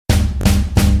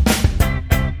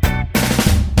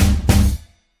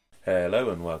Hello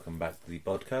and welcome back to the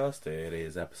podcast. It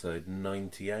is episode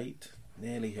 98,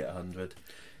 nearly hit 100,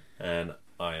 and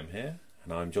I am here,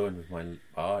 and I'm joined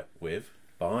by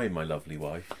my lovely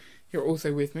wife. You're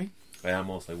also with me. I am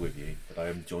also with you, but I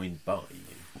am joined by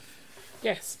you.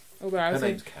 Yes, although I was Her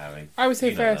name's Carrie. I was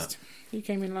here You know first. You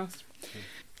came in last.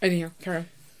 Anyhow, carry on.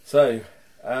 So,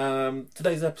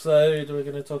 today's episode we're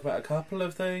going to talk about a couple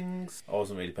of things. I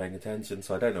wasn't really paying attention,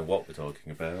 so I don't know what we're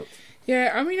talking about.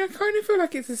 Yeah, I mean, I kind of feel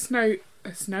like it's a snow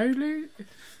lose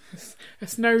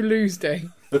day.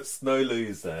 The Snow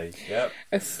Lose Day, yep.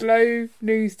 A slow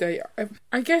news day.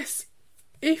 I guess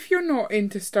if you're not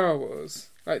into Star Wars,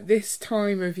 like this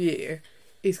time of year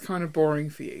is kind of boring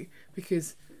for you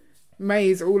because May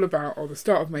is all about, or the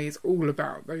start of May is all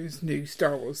about those new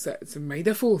Star Wars sets and May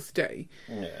the 4th day.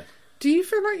 Yeah. Do you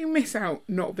feel like you miss out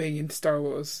not being into Star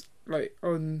Wars, like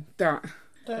on that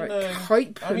Don't like know.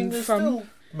 hype I mean, and there's fun? still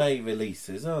May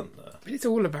releases, aren't there? But it's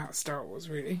all about Star Wars,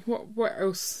 really. What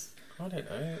else? I don't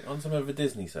know. On some of the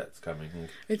Disney sets coming.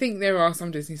 I think there are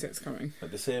some Disney sets coming.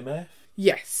 Like the CMF?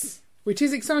 Yes, which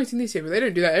is exciting this year, but they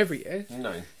don't do that every year.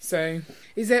 No. So,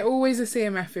 is there always a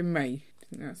CMF in May? Do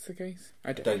you think that's the case?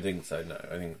 I don't. Don't think so, no.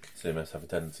 I think CMFs have a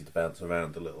tendency to bounce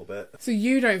around a little bit. So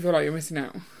you don't feel like you're missing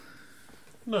out?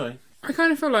 No. I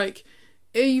kind of feel like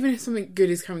even if something good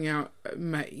is coming out at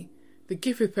May, the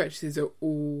gift with purchases are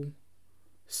all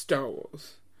Star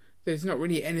Wars. There's not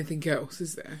really anything else,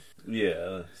 is there?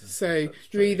 Yeah. So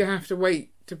you either have to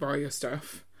wait to buy your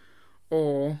stuff,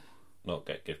 or not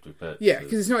get gift with purchases. yeah,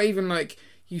 because it's not even like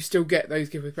you still get those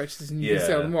gift with purchases and you can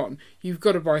sell them on. You've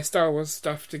got to buy Star Wars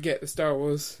stuff to get the Star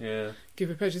Wars gift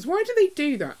with purchases. Why do they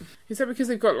do that? Is that because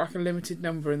they've got like a limited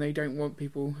number and they don't want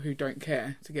people who don't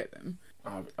care to get them?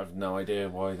 I've no idea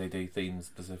why they do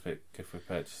theme-specific gift with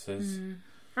purchases.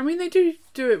 I mean, they do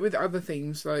it with other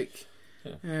themes, like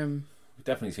We've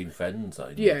definitely seen Friends, I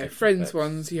know. yeah, Friends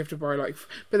ones you have to buy like,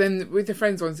 but then with the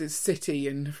Friends ones it's City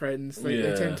and Friends. They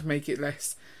tend to make it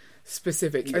less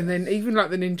specific. Yes. And then even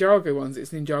like the Ninjago ones,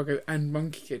 it's Ninjago and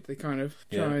Monkey Kid. They kind of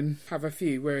try and have a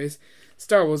few, whereas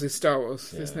Star Wars is Star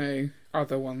Wars. There's no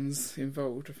other ones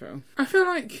involved. I feel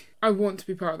like I want to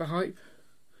be part of the hype.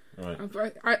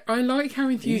 Right. I like how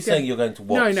enthusiastic. Are you saying you're going to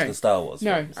watch the Star Wars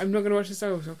films? No, I'm not going to watch the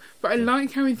Star Wars film. But I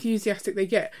like how enthusiastic they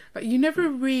get. Like, you never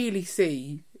really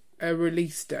see a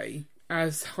release day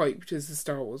as hyped as the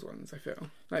Star Wars ones, I feel.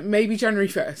 Like, maybe January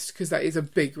 1st, because that is a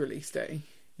big release day.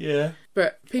 Yeah.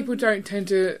 But people don't tend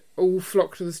to all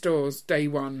flock to the stores day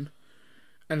one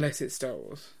unless it's Star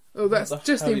Wars. Oh, that's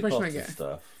just the impression I get.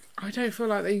 Stuff. I don't feel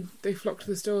like they flock to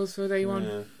the stores for day one.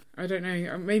 Yeah. I don't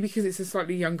know. Maybe because it's a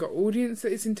slightly younger audience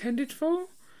that it's intended for.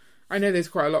 I know there's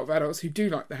quite a lot of adults who do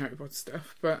like the Harry Potter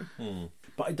stuff, but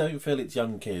But I don't feel it's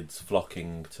young kids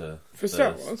flocking to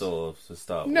Star Wars. Stores for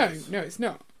Star Wars. No, it's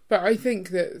not. But I think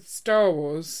that Star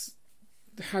Wars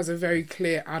has a very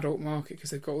clear adult market because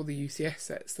they've got all the UCS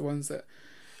sets, the ones that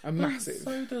are massive.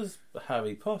 So does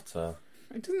Harry Potter.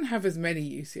 It doesn't have as many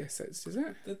UCS sets, does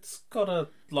it? It's got a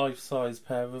life-size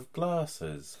pair of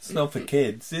glasses. It's not for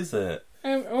kids, is it?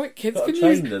 Kids got can a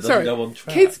train use. that doesn't Sorry, go on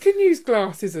track. Kids can use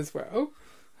glasses as well.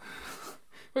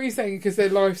 What are you saying? Because they're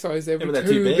life size, they're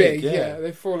too big. Yeah,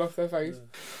 they fall off their face.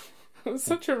 That's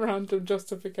such a random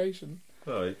justification.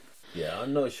 Right. Yeah,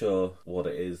 I'm not sure what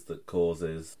it is that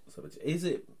causes so much. Is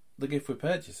it the gift with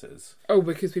purchases? Oh,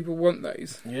 because people want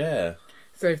those. Yeah.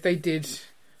 So if they did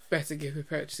better gift with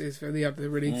purchases for the other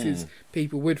releases,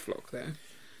 people would flock there.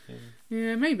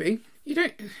 Yeah, maybe. You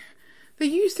don't. They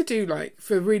used to do, like,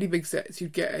 for really big sets,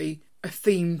 you'd get a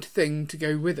themed thing to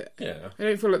go with it. Yeah. I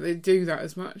don't feel like they do that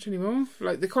as much anymore.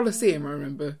 Like the Colosseum, I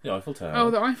remember. The Eiffel Tower.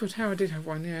 Oh, the Eiffel Tower did have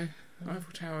one, yeah.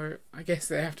 Eiffel Tower, I guess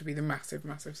they have to be the massive,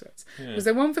 massive sets. Yeah. Was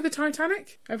there one for the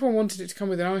Titanic? Everyone wanted it to come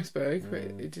with an iceberg, but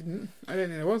it didn't. I don't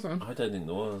think there was one. I don't think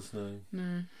there was, no.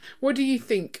 No. What do you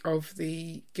think of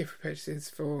the gift purchases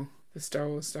for the Star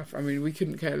Wars stuff? I mean, we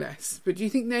couldn't care less. But do you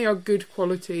think they are good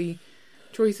quality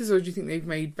choices, or do you think they've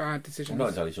made bad decisions? I'm not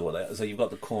entirely sure what they are. So you've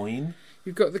got the coin.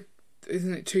 You've got the...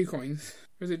 Isn't it 2 coins?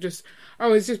 Or is it just...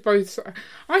 Oh, it's just both sides.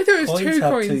 I thought it was Coins 2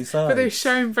 have coins, 2 sides. but they're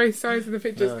showing both sides of the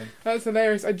pictures. No. That's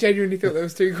hilarious. I genuinely thought there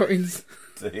was 2 coins.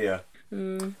 Yeah.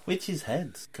 Which is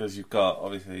heads? Because you've got,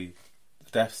 obviously,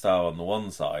 Death Star on the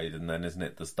one side, and then isn't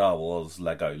it the Star Wars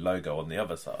Lego logo on the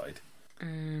other side?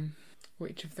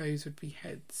 Which of those would be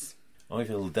heads? I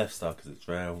feel the Death Star because it's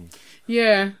round.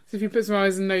 Yeah. So if you put some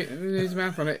eyes and nose and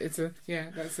mouth on it, it's a... Yeah,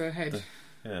 that's a head.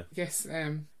 Yeah. I guess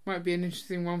might be an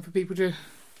interesting one for people to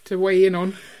weigh in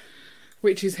on.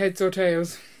 Which is heads or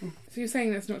tails. So you're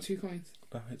saying that's not 2 coins?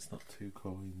 No, it's not 2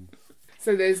 coins.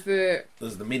 So there's the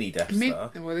mini Death Star.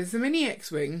 there's the mini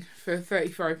X-wing for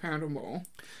 £35 or more.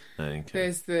 Okay.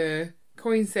 There's the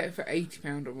coin set for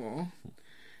 £80 or more.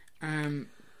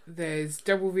 There's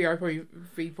double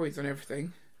VIP points on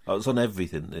everything. Oh, it's on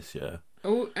everything this year.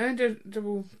 Oh, and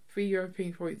double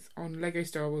VIP points on Lego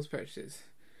Star Wars purchases.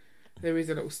 There is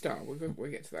a little star.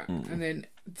 We'll get to that. And then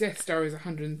Death Star is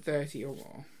 130 or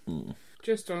more.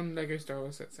 Just on Lego Star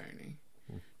Wars sets only.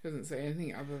 Doesn't say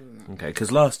anything other than that. Okay,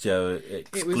 because last year it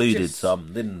excluded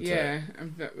some, didn't it? Yeah,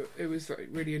 and it was like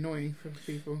really annoying for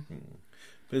people. But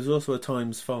there's also a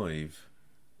 ×5.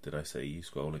 Did I say you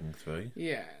scrolling through?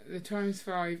 Yeah, the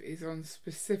 ×5 is on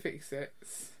specific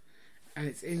sets, and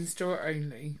it's in store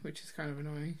only, which is kind of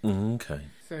annoying. Okay.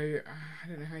 So I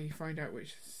don't know how you find out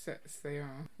which sets they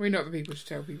are. We're not the people to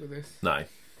tell people this. No.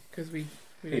 Because we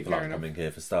don't People care aren't enough. coming here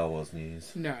for Star Wars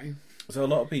news. No. So a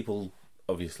lot of people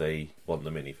obviously want the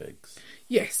minifigs.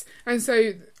 Yes, and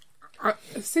so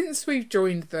since we've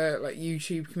joined the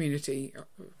YouTube community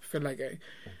for Lego,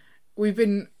 we've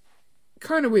been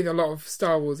kind of with a lot of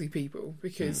Star Warsy people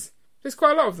because there's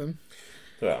quite a lot of them.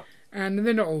 Yeah. And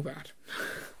they're not all bad.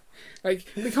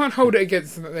 We can't hold it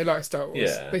against them that they like Star Wars.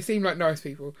 Yeah. They seem like nice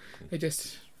people. They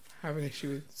just have an issue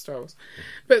with Star Wars.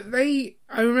 But I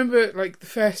remember the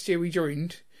first year we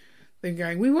joined, them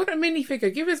going, "We want a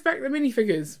minifigure, give us back the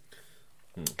minifigures."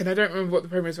 And I don't remember what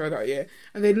the promos were that year.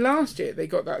 And then last year they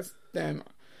got that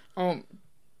Aunt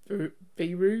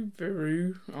Beru,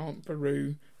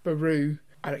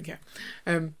 I don't care,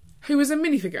 who was a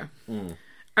minifigure.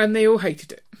 And they all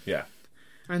hated it. Yeah.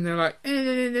 And they're like,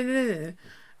 And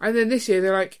then this year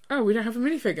they're like, "Oh, we don't have a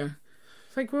minifigure."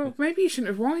 It's like, well, maybe you shouldn't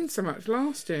have whined so much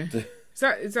last year.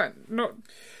 Is that not...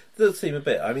 It does seem a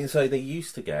bit. I mean, so they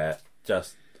used to get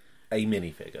just a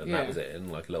minifigure, and that Yeah. was it, in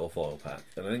a little foil pack.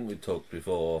 And I think we talked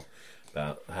before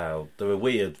about how there were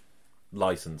weird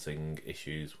licensing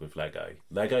issues with Lego.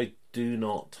 Lego do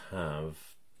not have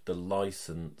the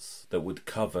license that would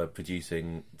cover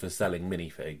producing for selling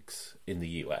minifigs in the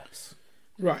US.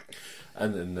 Right.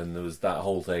 And then there was that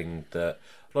whole thing that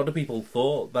a lot of people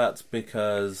thought that's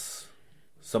because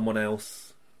someone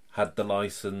else had the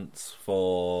license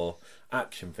for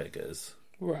action figures.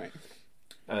 Right.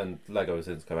 And Lego has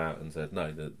since come out and said,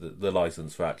 no, the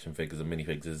license for action figures and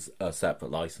minifigs are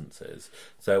separate licenses.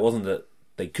 So it wasn't that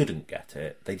they couldn't get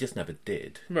it, they just never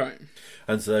did. Right.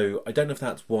 And so I don't know if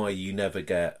that's why you never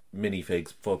get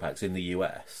minifigs 4-packs in the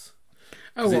US.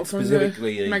 Oh, what, from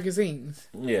the magazines?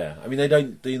 Yeah, I mean, they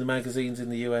don't do the magazines in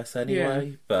the US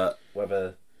anyway, but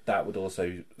whether that would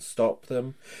also stop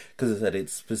them. Because I said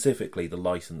it's specifically the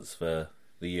license for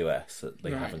the US that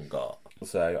they haven't got.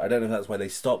 So I don't know if that's why they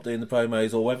stopped doing the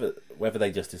promos, or whether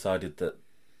they just decided that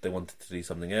they wanted to do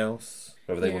something else,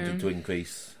 whether they wanted to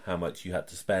increase how much you had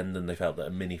to spend, and they felt that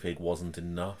a minifig wasn't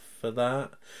enough for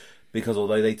that. Because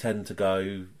although they tend to go,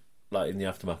 in the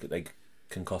aftermarket, they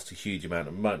can cost a huge amount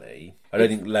of money. I don't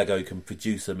think Lego can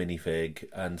produce a minifig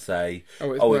and say,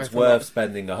 it's worth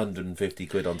spending 150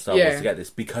 quid on Star Wars to get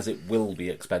this, because it will be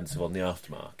expensive on the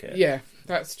aftermarket. Yeah,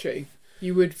 that's true.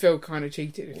 You would feel kind of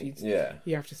cheated if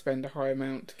you have to spend a high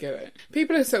amount to get it.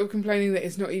 People are sort of complaining that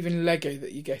it's not even Lego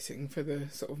that you're getting for the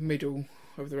sort of middle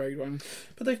of the road one.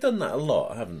 But they've done that a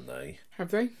lot, haven't they?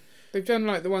 Have they? They've done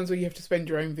the ones where you have to spend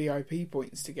your own VIP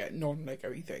points to get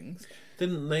non-Lego-y things.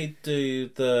 Didn't they do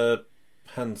the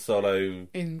Han Solo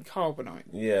in Carbonite?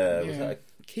 Yeah. Was that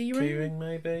a keyring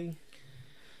maybe?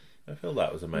 I feel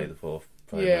that was a May the 4th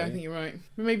promo. Yeah, I think you're right.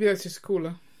 But maybe that's just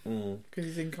cooler because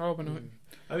it's in Carbonite.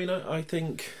 I mean, I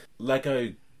think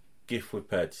Lego gift with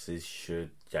purchases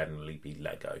should generally be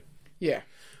Lego. Yeah.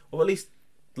 Or at least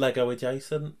Lego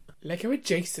adjacent. Lego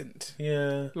adjacent?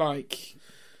 Yeah. Like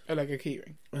a Lego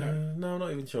keyring? No, I'm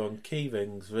not even sure on key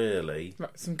rings, really.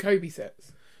 Like some Kobe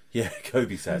sets? Yeah,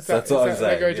 Kobe sets. That's what I'm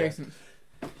saying. Lego adjacent?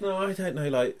 No, I don't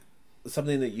know,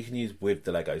 something that you can use with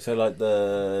the Lego. So,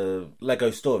 the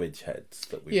Lego storage heads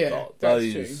that we've got.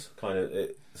 Those true. Kind of,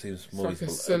 it seems more useful.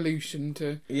 It's like a solution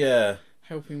to... Yeah.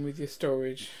 Helping with your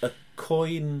storage. A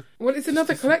coin. Well, it's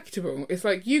another collectible. It's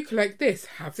like, you collect this,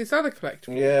 have this other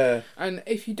collectible. Yeah. And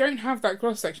if you don't have that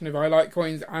cross section of I like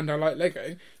coins and I like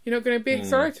Lego, you're not going to be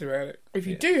excited about it. If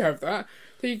you do have that,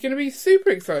 then you're going to be super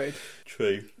excited.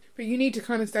 True. But you need to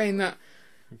kind of stay in that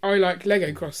I like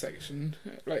Lego cross section.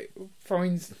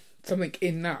 Find something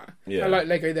in that. Yeah. I like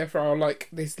Lego, therefore I like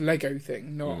this Lego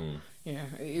thing. Not. Yeah,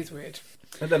 it is weird.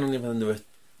 And then on the other hand, there were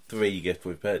 3 gift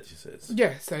with purchases.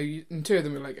 Yeah, and 2 of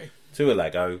them are Lego. 2 are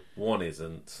Lego, 1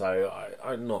 isn't. So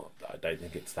I don't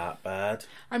think it's that bad.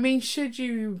 I mean, should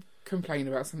you complain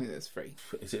about something that's free?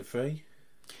 Is it free?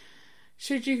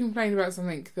 Should you complain about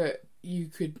something that you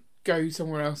could go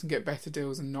somewhere else and get better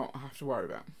deals and not have to worry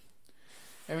about.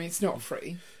 I mean, it's not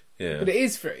free, but it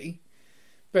is free.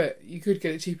 But you could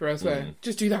get it cheaper elsewhere.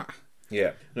 Just do that.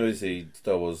 Yeah. And obviously,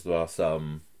 Star Wars, there are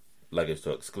some Lego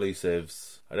Store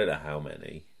exclusives. I don't know how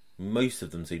many. Most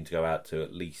of them seem to go out to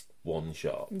at least one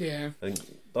shop. Yeah. I think,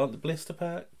 aren't the blister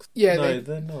packs? Yeah. No,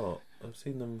 they're not. I've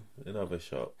seen them in other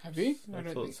shops. Have you? I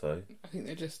thought so. I think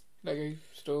they're just Lego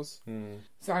stores.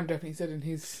 Sam definitely said in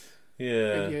his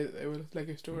video that they were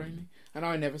Lego store only. And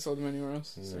I never saw them anywhere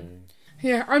else. So.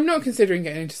 Yeah, I'm not considering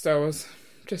getting into Star Wars.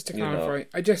 Just to clarify,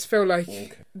 I just feel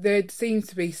like there seems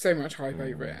to be so much hype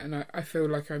over it, and I feel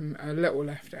like I'm a little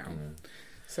left out.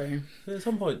 So at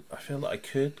some point, I feel like I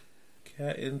could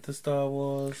get into Star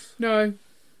Wars. No,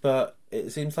 but it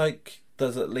seems like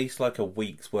there's at least like a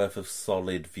week's worth of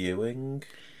solid viewing.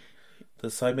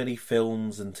 There's so many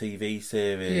films and TV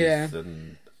series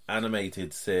and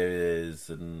animated series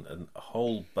and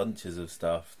whole bunches of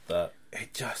stuff that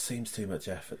it just seems too much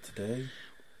effort to do.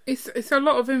 It's a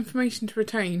lot of information to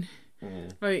retain.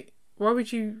 Like, why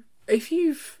would you... If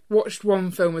you've watched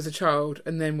one film as a child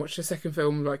and then watched a second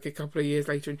film like a couple of years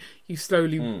later and you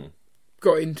slowly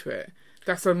got into it,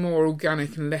 that's a more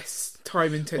organic and less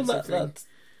time-intensive thing. That's,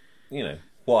 you know,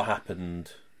 what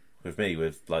happened with me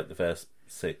with, like, the first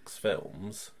 6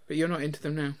 films. But you're not into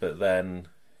them now. But then,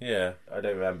 yeah, I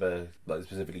don't remember, like,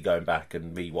 specifically going back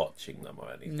and re-watching them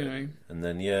or anything. No. And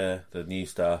then, the new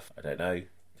stuff, I don't know.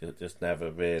 Just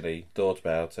never really thought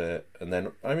about it. And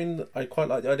then, I mean, I quite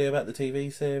like the idea about the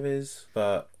TV series,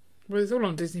 but... Well, it's all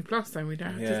on Disney Plus, then. We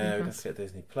don't have Disney Plus. Yeah, we have to get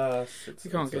Disney Plus. We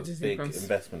can't get Disney Plus. It's a big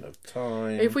investment of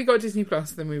time. If we got Disney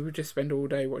Plus, then we would just spend all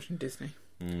day watching Disney.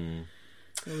 It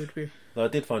would be... Well, I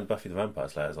did find Buffy the Vampire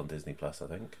Slayer on Disney Plus, I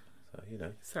think. So, you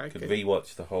know, could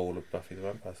re-watch the whole of Buffy the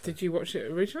Vampire Slayer. Did you watch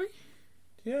it originally?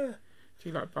 Yeah. Do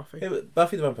you like Buffy?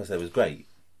 Buffy the Vampire Slayer was great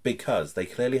because they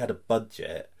clearly had a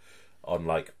budget on,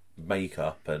 like,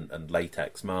 makeup and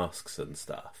latex masks and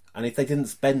stuff. And if they didn't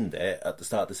spend it at the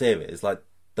start of the series, like,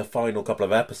 the final couple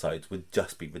of episodes would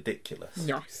just be ridiculous.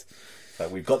 Nice. So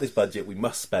we've got this budget, we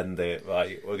must spend it,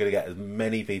 right? We're going to get as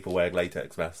many people wearing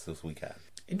latex masks as we can.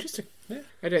 Interesting. Yeah.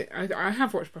 I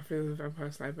have watched Buffy the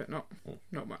Vampire Slayer, but not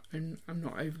much. I'm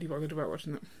not overly bothered about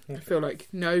watching that. Okay. I feel like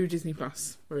no Disney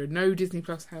Plus. We're a no Disney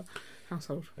Plus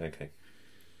household. Okay.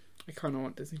 I kind of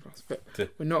want Disney Plus, but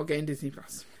we're not getting Disney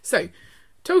Plus. So,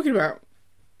 talking about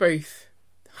both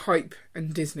hype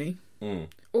and Disney,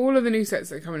 all of the new sets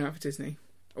that are coming out for Disney,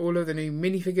 all of the new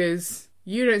minifigures,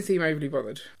 you don't seem overly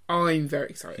bothered. I'm very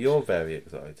excited. You're very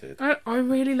excited. I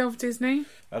really love Disney.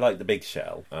 I like the big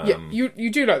shell. Yeah, you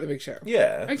do like the big shell.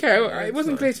 Yeah. Okay, well, it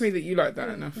wasn't clear to me that you liked that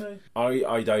enough. No.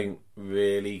 I don't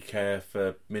really care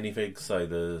for minifigs, so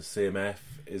the CMF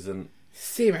isn't...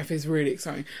 CMF is really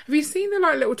exciting. Have you seen the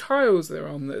like little tiles that are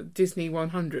on the Disney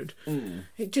 100?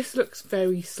 It just looks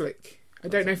very slick. I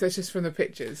don't know if that's just from the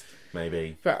pictures.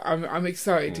 Maybe. But I'm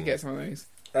excited to get some of those.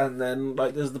 And then,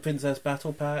 like, there's the Princess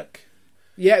Battle Pack.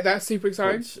 Yeah, that's super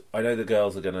exciting. Which I know the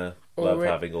girls are going to love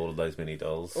having all of those mini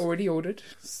dolls. Already ordered.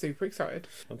 Super excited.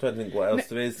 I'm trying to think what else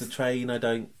there is. The train, I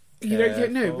don't care You don't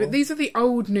get no, but these are the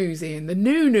old news, Ian. The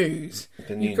new news.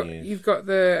 The new news. You've got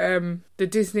the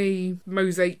Disney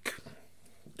mosaic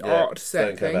art set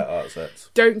don't care thing. about art sets.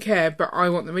 Don't care, but I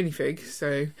want the minifig.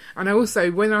 So, and I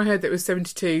also, when I heard that it was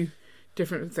 72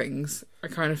 different things, I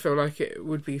kind of feel like it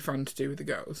would be fun to do with the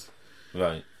girls.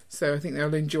 Right. So I think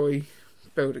they'll enjoy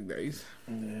building those.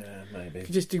 Yeah, maybe. You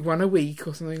could just do one a week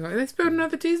or something like that. Let's build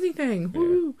another Disney thing.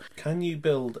 Woo! Can you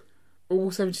build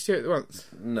all 72 at once?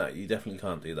 No, you definitely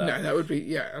can't do that. No, that would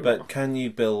be But can you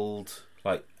build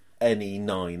like any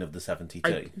 9 of the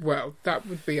 72? Well, that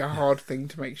would be a hard thing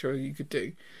to make sure you could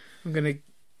do. I'm going to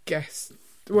guess.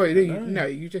 Well, no,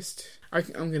 you just. I'm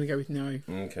going to go with no.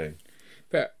 Okay.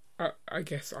 But I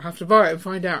guess I'll have to buy it and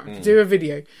find out. Do a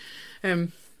video.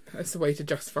 That's the way to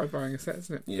justify buying a set,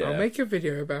 isn't it? Yeah. I'll make a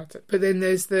video about it. But then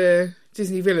there's the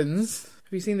Disney Villains.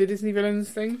 Have you seen the Disney Villains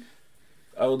thing?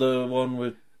 Oh, the one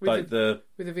with like the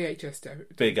with the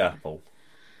VHS Big Apple.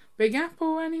 Big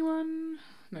Apple, anyone?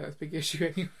 No, that's Big Issue,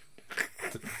 anyone?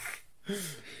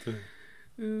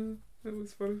 That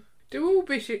was funny. Do all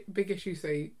big issue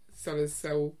sellers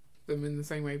sell them in the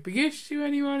same way? Big Issue,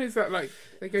 anyone? Is that like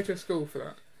they go to a school for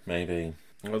that? Maybe.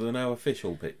 Are there no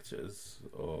official pictures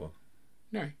or?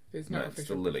 No, there's no official. It's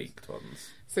still the leaked ones.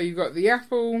 So you've got the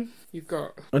apple. You've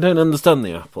got. I don't understand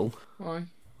the apple. Why?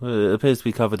 It appears to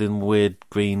be covered in weird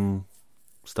green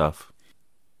stuff.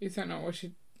 Is that not what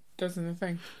she does in the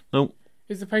thing? Nope.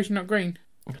 Is the potion not green?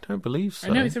 I don't believe so.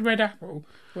 I know it's a red apple.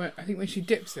 Where I think when she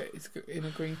dips it, it's in a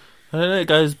green. I don't know. It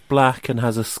goes black and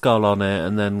has a skull on it,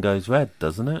 and then goes red,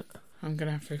 doesn't it? I'm going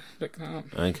to have to look that up.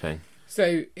 Okay. So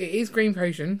it is green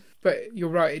potion, but you're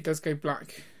right, it does go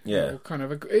black. Yeah. Or kind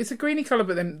of it's a greeny colour,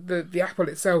 but then the apple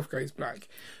itself goes black.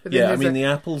 But then Yeah, I there's mean, the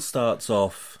apple starts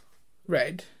off...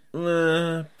 red.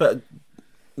 but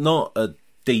not a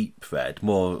deep red,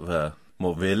 more of a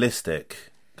more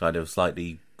realistic, kind of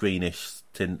slightly greenish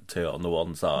tint to it on the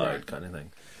one side, kind of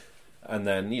thing. And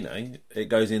then, it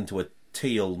goes into a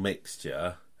teal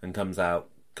mixture and comes out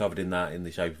covered in that in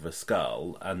the shape of a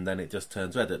skull, and then it just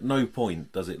turns red. At no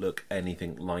point does it look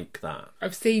anything like that.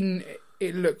 I've seen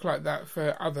it look like that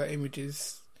for other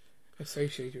images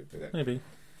associated with it. Maybe.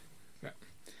 Yeah.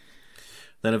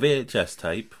 Then a VHS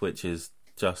tape, which is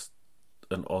just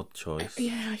an odd choice.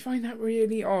 Yeah, I find that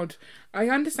really odd. I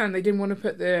understand they didn't want to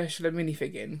put the Ursula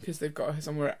minifig in because they've got her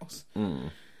somewhere else.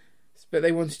 But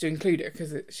they wanted to include it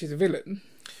because she's a villain.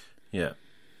 Yeah.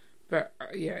 But,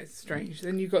 yeah, it's strange.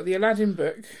 Then you've got the Aladdin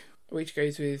book, which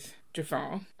goes with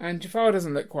Jafar. And Jafar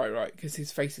doesn't look quite right because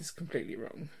his face is completely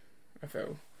wrong, I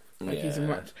feel. Like he's a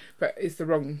much... But it's the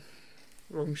wrong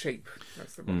shape.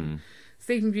 That's the one.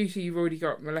 Sleeping Beauty, you've already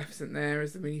got Maleficent there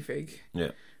as the minifig.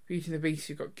 Yeah. Beauty and the Beast,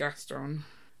 you've got Gaston.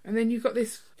 And then you've got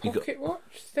this pocket watch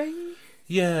thing.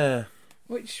 Yeah.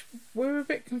 Which we're a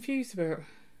bit confused about.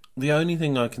 The only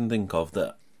thing I can think of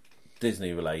that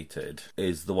Disney related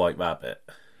is the White Rabbit.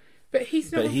 But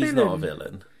he's not a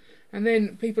villain. And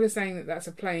then people are saying that that's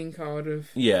a playing card of...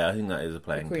 Yeah, I think that is a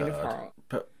playing Queen card. of Hearts.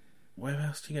 But where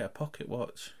else do you get a pocket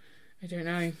watch? I don't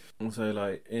know. So,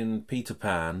 like, in Peter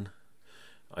Pan,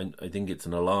 I think it's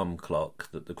an alarm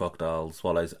clock that the crocodile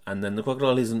swallows, and then the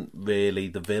crocodile isn't really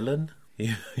the villain.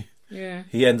 Yeah.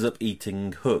 He ends up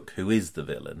eating Hook, who is the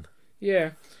villain.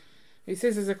 Yeah. It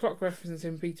says there's a clock reference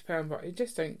in Peter Pan, but I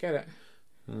just don't get it.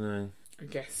 No. I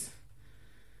guess.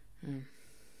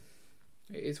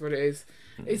 It is what it is.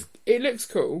 It looks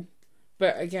cool,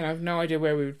 but again, I have no idea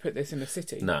where we would put this in a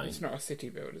city. No. It's not a city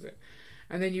build, is it?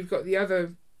 And then you've got the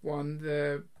other one,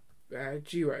 the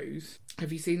duos.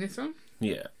 Have you seen this one?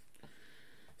 Yeah.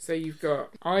 So you've got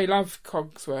I love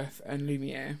Cogsworth and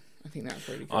Lumiere. I think that's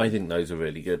really cool. I think those are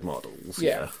really good models.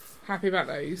 Yeah. Happy about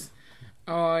those.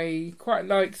 I quite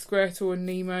like Squirtle and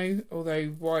Nemo, although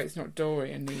why it's not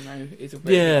Dory and Nemo is a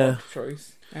very odd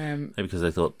choice. Maybe because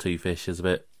they thought two fish is a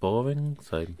bit boring.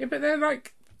 So yeah, but they're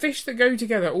like fish that go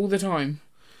together all the time.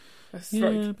 That's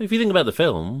but if you think about the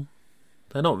film,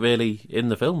 they're not really in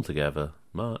the film together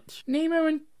much.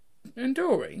 Nemo and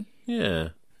Dory? Yeah.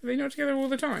 Are they not together all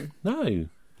the time? No.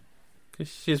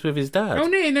 Because she's with his dad. Oh,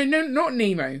 no, not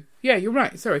Nemo. Yeah, you're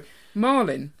right, sorry.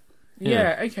 Marlin.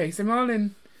 Yeah, okay, so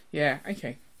Marlin... Yeah,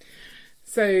 okay.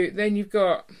 So then you've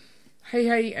got Hey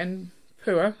Hey and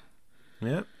Pua.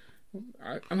 Yeah.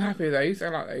 I'm happy with those. I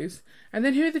like those. And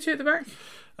then who are the two at the back?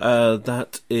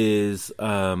 That is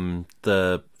from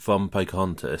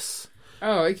Pocahontas.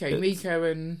 Oh, okay. Miko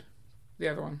and the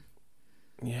other one.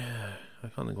 Yeah, I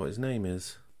can't think what his name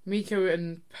is. Miko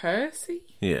and Percy?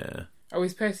 Yeah. Oh,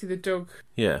 is Percy the dog?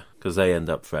 Yeah, because they end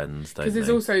up friends, don't they? Because there's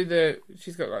also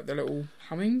she's got like the little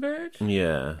hummingbird.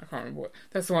 Yeah. I can't remember what.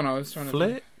 That's the one I was trying to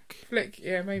Flick? Flick,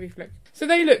 yeah, maybe Flick. So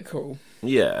they look cool.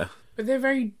 Yeah. But they're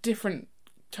very different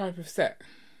type of set.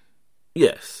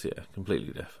 Yes, yeah,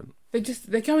 completely different.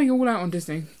 They're going all out on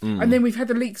Disney. And then we've had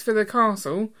the leaks for the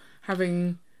castle,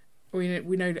 having... We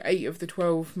know 8 of the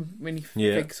 12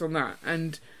 minifigs on that.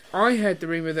 And I heard the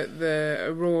rumour that the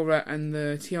Aurora and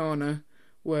the Tiana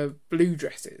were blue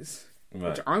dresses,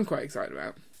 which I'm quite excited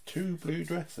about. 2 blue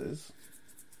dresses?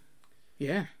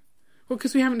 Yeah. Well,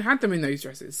 because we haven't had them in those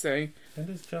dresses, so... When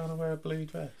does Tiana wear a blue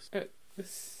dress? At the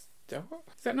start?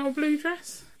 Is that not a blue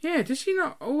dress? Yeah, does she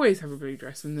not always have a blue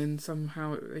dress and then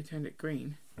somehow they turned it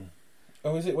green?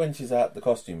 Oh, is it when she's at the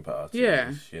costume party? Yeah.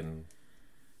 Is she in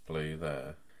blue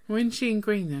there? When's she in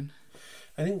green then?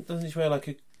 I think, doesn't she wear like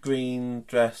a green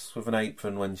dress with an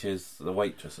apron when she's the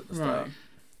waitress at the start?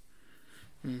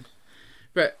 Right.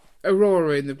 But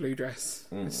Aurora in the blue dress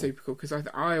is super cool because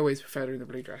I always preferred her in the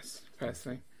blue dress,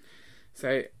 personally.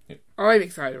 So I'm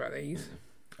excited about these.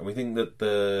 And we think that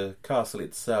the castle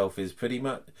itself is pretty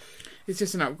much... It's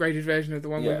just an upgraded version of the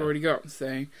one we've already got,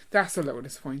 so that's a little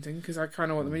disappointing because I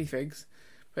kind of want the minifigs,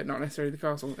 but not necessarily the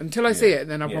castle. Until I see it,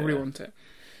 then I'll probably want it.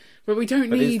 But we don't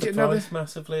need another... Is the price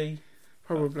massively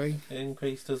probably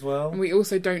increased as well? And we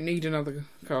also don't need another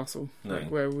castle. No. Like,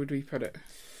 where would we put it?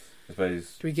 I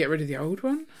suppose... Do we get rid of the old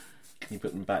one? You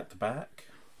put them back to back?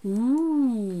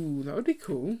 Ooh, that would be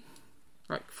cool.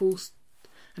 Like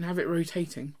and have it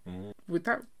rotating. Would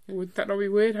that not be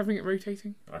weird, having it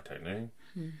rotating? I don't know.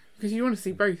 Because you want to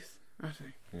see both. I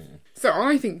don't know. So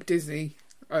I think Disney...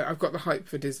 I've got the hype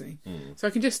for Disney. So I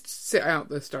can just sit out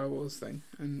the Star Wars thing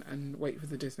and wait for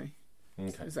the Disney.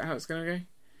 Okay. Is that how it's going to go?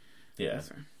 Yeah.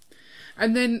 That's right.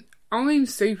 And then I'm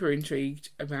super intrigued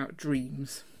about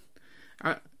Dreams.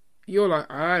 You're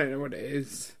like, I don't know what it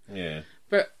is. Yeah.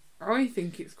 But I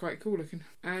think it's quite cool looking.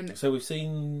 And So have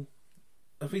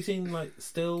we seen like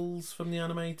stills from the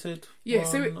animated? yeah, one,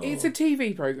 so it's a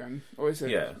TV program, or it's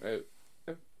Yeah.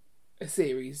 a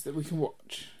series that we can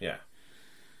watch. Yeah.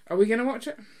 Are we going to watch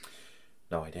it?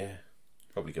 No idea.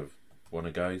 Probably give one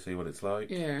a go, see what it's like.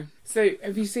 Yeah. So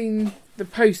have you seen the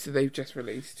poster they've just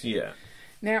released? Yeah.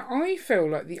 Now I feel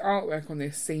like the artwork on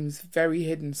this seems very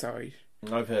hidden side.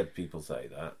 I've heard people say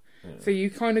that. Yeah. So you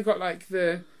kind of got like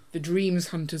the Dreams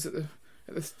Hunters at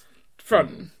the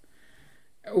front,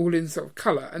 all in sort of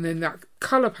colour, and then that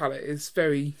colour palette is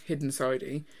very hidden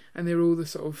sidey, and they're all the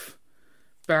sort of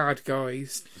bad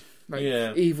guys, like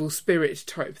evil spirit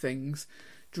type things,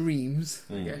 dreams,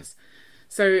 I guess.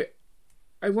 So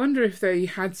I wonder if they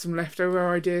had some leftover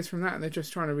ideas from that and they're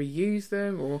just trying to reuse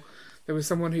them, or there was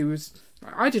someone who was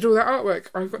like, I did all that artwork,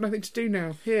 I've got nothing to do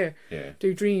now, here,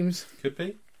 do Dreams. Could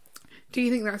be. Do you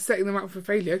think that's setting them up for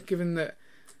failure, given that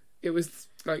it was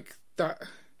like that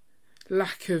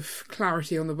lack of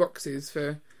clarity on the boxes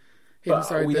for hidden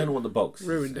side? We don't know what the box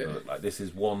ruined is it. Look like. This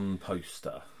is one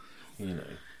poster, you know.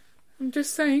 I'm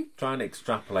just saying. Trying to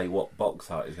extrapolate what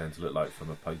box art is going to look like from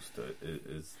a poster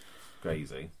is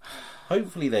crazy.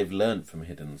 Hopefully they've learnt from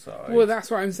Hidden Side. Well,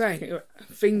 that's what I'm saying.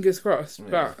 Fingers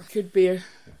crossed, but it could be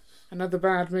another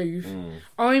bad move.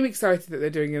 I'm excited that they're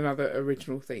doing another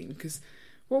original theme, because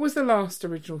what was the last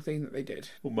original theme that they did?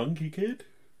 Well, Monkey Kid?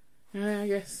 Yeah, I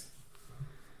guess.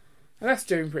 And that's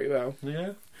doing pretty well.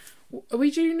 Yeah. Are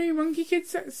we doing new Monkey Kid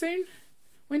set soon?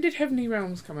 When did Heavenly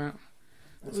Realms come out?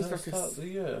 Was that the start of the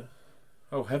year?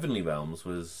 Oh, Heavenly Realms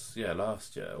was,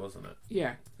 last year, wasn't it?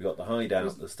 Yeah. We got the Hideout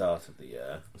at the start of the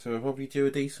year. So we'll probably do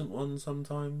a decent one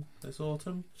sometime this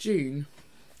autumn. June.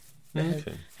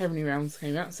 Okay. Heavenly Realms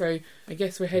came out, so I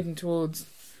guess we're heading towards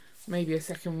maybe a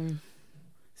second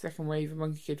wave of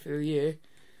Monkey Kid for the year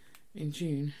in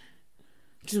June,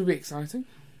 which will be exciting.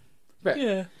 But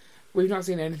we've not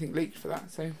seen anything leaked for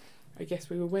that, so I guess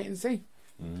we will wait and see.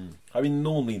 I mean,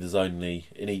 normally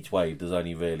in each wave there's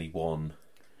only really one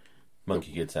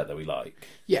Monkey Kid set that we like.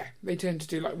 Yeah, they tend to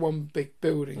do like one big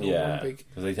building or one big...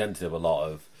 because they tend to do a lot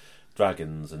of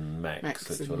dragons and mechs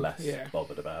which we're less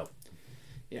bothered about.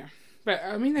 Yeah, but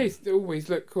I mean they always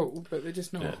look cool, but they're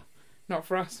just not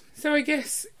for us. So I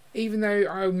guess even though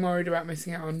I'm worried about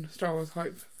missing out on Star Wars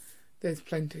hype, there's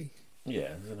plenty.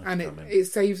 Yeah, there's enough and coming. it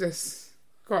saves us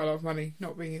quite a lot of money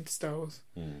not being into Star Wars.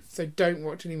 So don't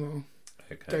watch anymore.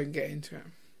 Okay. Don't get into it.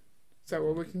 Is that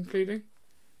what we're concluding?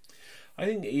 I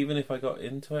think even if I got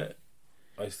into it,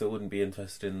 I still wouldn't be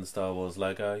interested in the Star Wars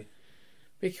Lego.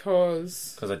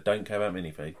 Because I don't care about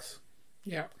minifigs.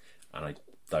 Yeah. And I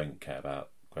don't care about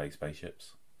grey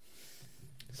spaceships.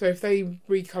 So if they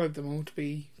recoloured them all to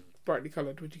be brightly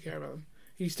coloured, would you care about them?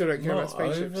 You still don't care about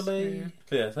spaceships? Overly.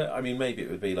 Yeah, so, I mean, maybe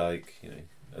it would be like,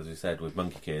 as we said with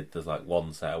Monkey Kid, there's like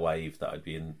one set of wave that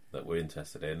that we're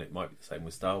interested in. It might be the same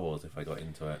with Star Wars if I got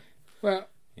into it. Well,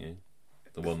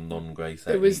 the one non-grey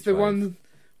set. There was the one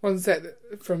set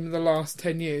from the last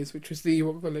 10 years, which was the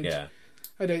Ewok Village. Yeah.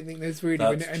 I don't think there's really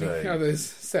been any others,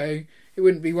 so it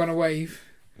wouldn't be one a wave.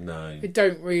 No. It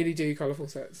don't really do colourful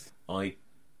sets. I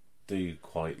do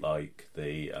quite like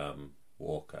the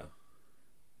Walker.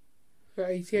 For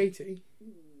 8080?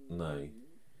 No.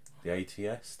 The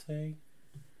ATST?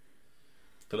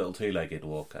 The little two-legged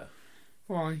Walker.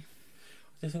 Why? I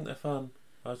just think they're fun.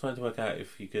 I was trying to work out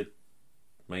if you could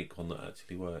make one that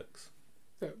actually works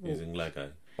using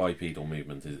Lego. Bipedal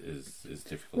movement is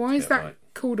difficult. Why to is get that right.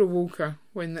 called a walker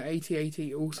when the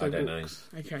 8080 also I don't walks?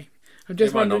 know. Okay. I'm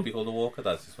just it might wondering... not be called a walker,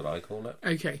 that's just what I call it.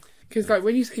 Okay. Because like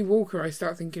when you say walker, I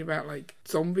start thinking about like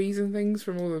zombies and things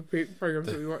from all the programs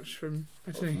that we watch from...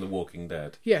 I don't know. From The Walking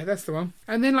Dead. Yeah, that's the one.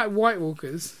 And then like White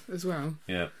Walkers as well.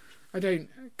 Yeah. I don't...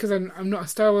 Because I'm not a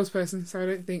Star Wars person, so I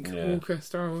don't think Walker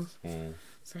Star Wars.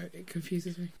 So it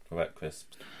confuses me. What about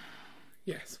crisps?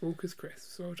 Yes, Walker's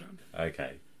crisps. Well done.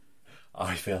 Okay.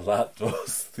 I feel that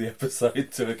was the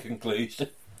episode to a conclusion.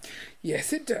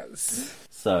 Yes, it does.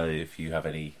 So if you have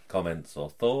any comments or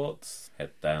thoughts,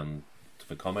 head down to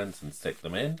the comments and stick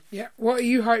them in. Yeah. What are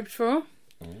you hyped for?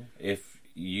 If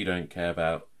you don't care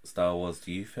about Star Wars,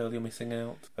 do you feel you're missing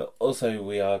out? But also,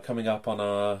 we are coming up on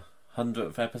our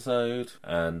 100th episode,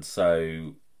 and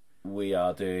so we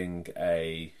are doing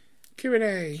a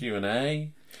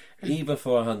Q&A, either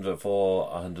for 100th or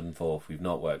 104th. We've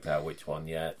not worked out which one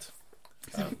yet.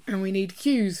 And we need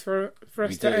cues for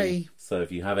us to A. So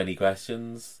if you have any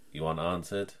questions you want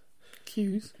answered...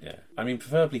 Cues? Yeah. I mean,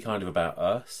 preferably kind of about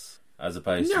us. as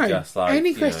opposed No, to just like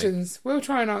any questions. We'll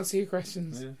try and answer your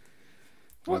questions. Yeah.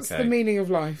 What's Okay. the meaning of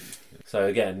life? So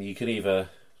again, you can either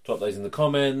drop those in the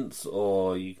comments,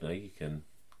 or you can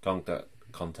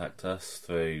contact us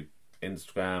through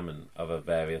Instagram and other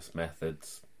various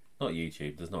methods. Not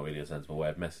YouTube. There's not really a sensible way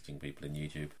of messaging people in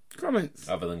YouTube Comments.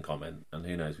 other than comment. And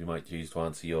who knows, we might choose to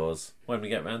answer yours when we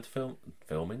get round to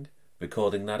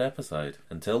recording that episode.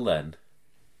 Until then,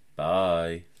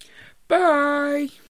 bye. Bye.